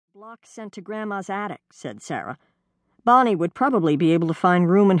block sent to Grandma's attic," said Sarah. "Bonnie would probably be able to find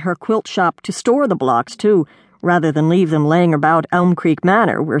room in her quilt shop to store the blocks, too, rather than leave them laying about Elm Creek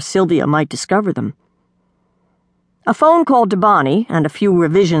Manor, where Sylvia might discover them." A phone call to Bonnie, and a few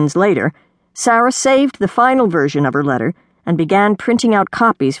revisions later, Sarah saved the final version of her letter and began printing out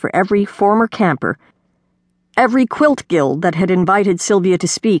copies for every former camper, every quilt guild that had invited Sylvia to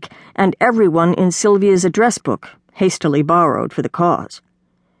speak, and everyone in Sylvia's address book, hastily borrowed for the cause.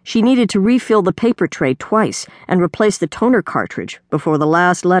 She needed to refill the paper tray twice and replace the toner cartridge before the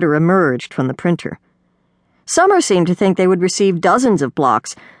last letter emerged from the printer. Summer seemed to think they would receive dozens of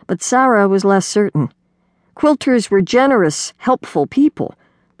blocks, but Sarah was less certain. Quilters were generous, helpful people,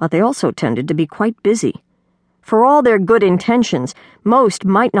 but they also tended to be quite busy. For all their good intentions, most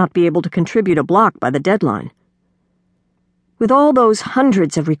might not be able to contribute a block by the deadline. With all those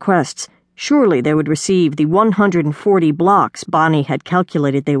hundreds of requests, surely they would receive the 140 blocks Bonnie had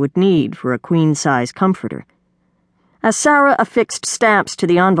calculated they would need for a queen-size comforter. As Sarah affixed stamps to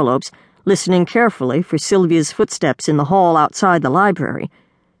the envelopes, listening carefully for Sylvia's footsteps in the hall outside the library,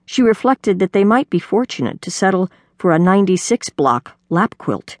 she reflected that they might be fortunate to settle for a 96-block lap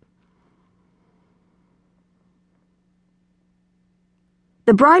quilt.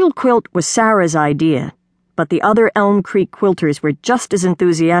 The bridal quilt was Sarah's idea, but the other Elm Creek quilters were just as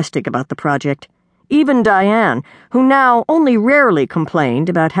enthusiastic about the project. Even Diane, who now only rarely complained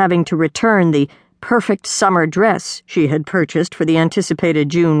about having to return the perfect summer dress she had purchased for the anticipated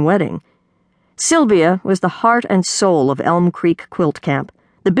June wedding. Sylvia was the heart and soul of Elm Creek Quilt Camp,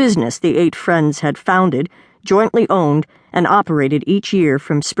 the business the 8 friends had founded, jointly owned, and operated each year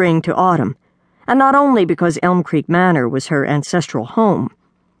from spring to autumn, and not only because Elm Creek Manor was her ancestral home.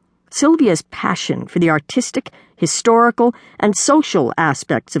 Sylvia's passion for the artistic, historical, and social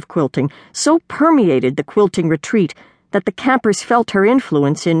aspects of quilting so permeated the quilting retreat that the campers felt her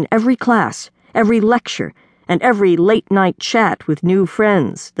influence in every class, every lecture, and every late-night chat with new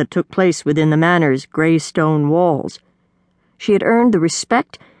friends that took place within the Manor's gray stone walls. She had earned the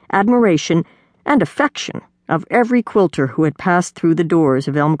respect, admiration, and affection of every quilter who had passed through the doors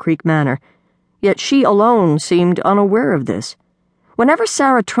of Elm Creek Manor, yet she alone seemed unaware of this. Whenever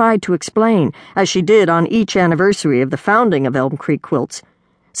Sarah tried to explain, as she did on each anniversary of the founding of Elm Creek Quilts,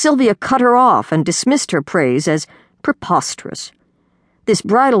 Sylvia cut her off and dismissed her praise as preposterous. This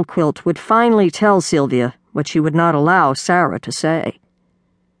bridal quilt would finally tell Sylvia what she would not allow Sarah to say.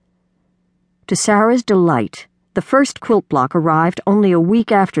 To Sarah's delight, the first quilt block arrived only a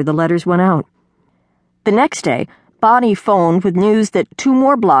week after the letters went out. The next day, Bonnie phoned with news that 2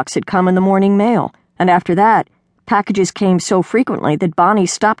 more blocks had come in the morning mail, and after that, packages came so frequently that Bonnie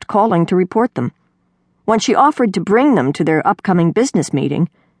stopped calling to report them. When she offered to bring them to their upcoming business meeting,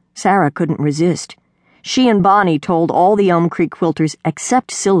 Sarah couldn't resist. She and Bonnie told all the Elm Creek quilters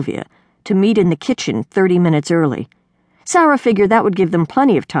except Sylvia to meet in the kitchen 30 minutes early. Sarah figured that would give them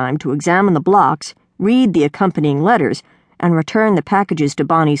plenty of time to examine the blocks, read the accompanying letters, and return the packages to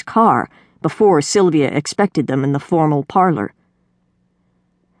Bonnie's car before Sylvia expected them in the formal parlor.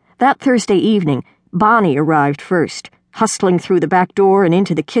 That Thursday evening, Bonnie arrived first, hustling through the back door and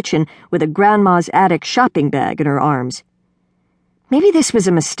into the kitchen with a grandma's attic shopping bag in her arms. "Maybe this was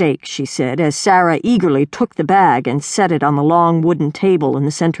a mistake," she said, as Sarah eagerly took the bag and set it on the long wooden table in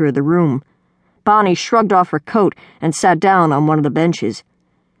the center of the room. Bonnie shrugged off her coat and sat down on one of the benches.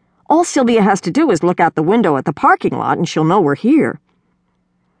 "All Sylvia has to do is look out the window at the parking lot and she'll know we're here."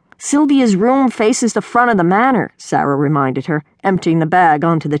 "Sylvia's room faces the front of the manor," Sarah reminded her, emptying the bag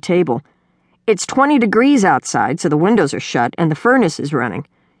onto the table. "It's 20 degrees outside, so the windows are shut and the furnace is running.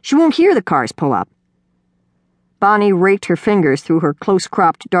 She won't hear the cars pull up." Bonnie raked her fingers through her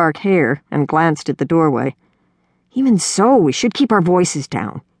close-cropped dark hair and glanced at the doorway. "Even so, we should keep our voices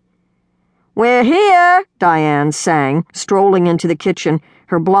down." "We're here," Diane sang, strolling into the kitchen,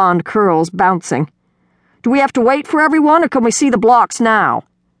 her blonde curls bouncing. "Do we have to wait for everyone, or can we see the blocks now?"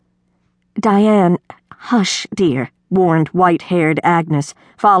 "Diane, hush, dear," warned white-haired Agnes,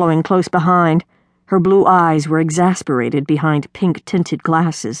 following close behind. Her blue eyes were exasperated behind pink-tinted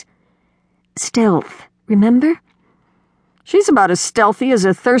glasses. "Stealth, remember?" "She's about as stealthy as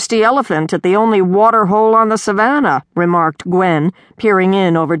a thirsty elephant at the only water hole on the savannah," remarked Gwen, peering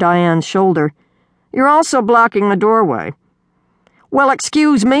in over Diane's shoulder. "You're also blocking the doorway." "Well,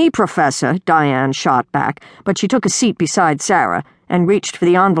 excuse me, Professor," Diane shot back, but she took a seat beside Sarah and reached for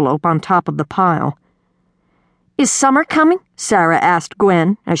the envelope on top of the pile. "Is Summer coming?" Sarah asked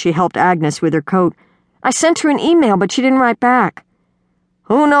Gwen as she helped Agnes with her coat. "I sent her an email, but she didn't write back."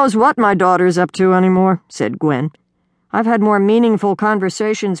 "Who knows what my daughter's up to anymore," said Gwen. "I've had more meaningful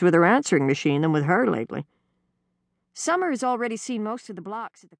conversations with her answering machine than with her lately." "Summer has already seen most of the blocks at the